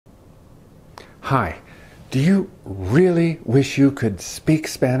Hi, do you really wish you could speak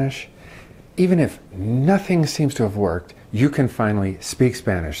Spanish? Even if nothing seems to have worked, you can finally speak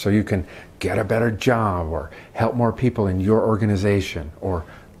Spanish so you can get a better job or help more people in your organization or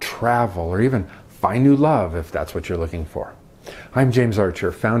travel or even find new love if that's what you're looking for. I'm James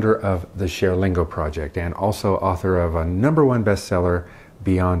Archer, founder of the ShareLingo Project and also author of a #1 bestseller,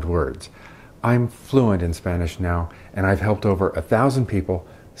 Beyond Words. I'm fluent in Spanish now, and I've helped over 1,000 people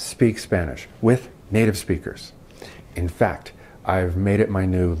speak Spanish with native speakers. In fact, I've made it my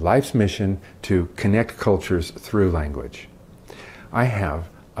new life's mission to connect cultures through language. I have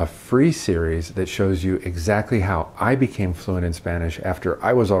a free series that shows you exactly how I became fluent in Spanish after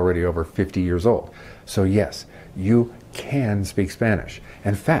I was already over 50 years old. So yes, you can speak Spanish,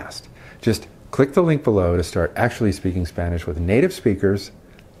 and fast. Just click the link below to start actually speaking Spanish with native speakers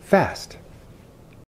fast.